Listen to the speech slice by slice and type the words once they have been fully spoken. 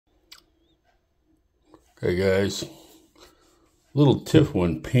Hey guys, little tip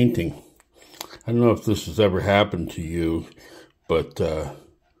when painting. I don't know if this has ever happened to you, but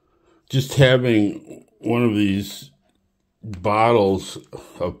just having one of these bottles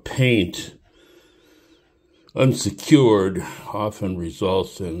of paint unsecured often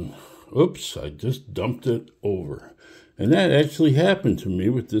results in, oops, I just dumped it over. And that actually happened to me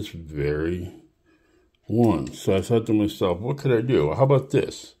with this very one. So I thought to myself, what could I do? Well, how about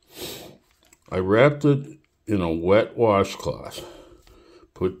this? I wrapped it in a wet washcloth,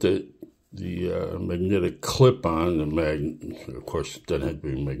 put the magnetic clip on, of course it doesn't have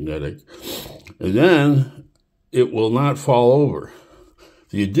to be magnetic, and then it will not fall over.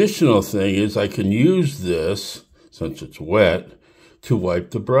 The additional thing is I can use this, since it's wet, to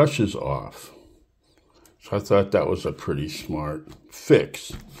wipe the brushes off. So I thought that was a pretty smart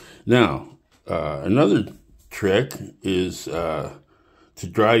fix. Now, another trick is to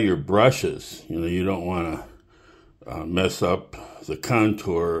dry your brushes. You don't want to mess up the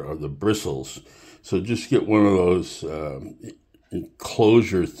contour of the bristles. So just get one of those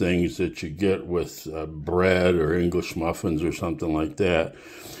enclosure things that you get with bread or English muffins or something like that,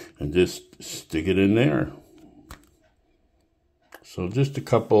 and just stick it in there. So just a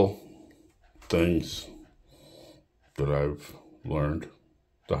couple things that I've learned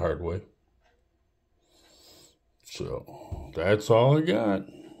the hard way. So that's all I got.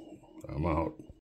 I'm out.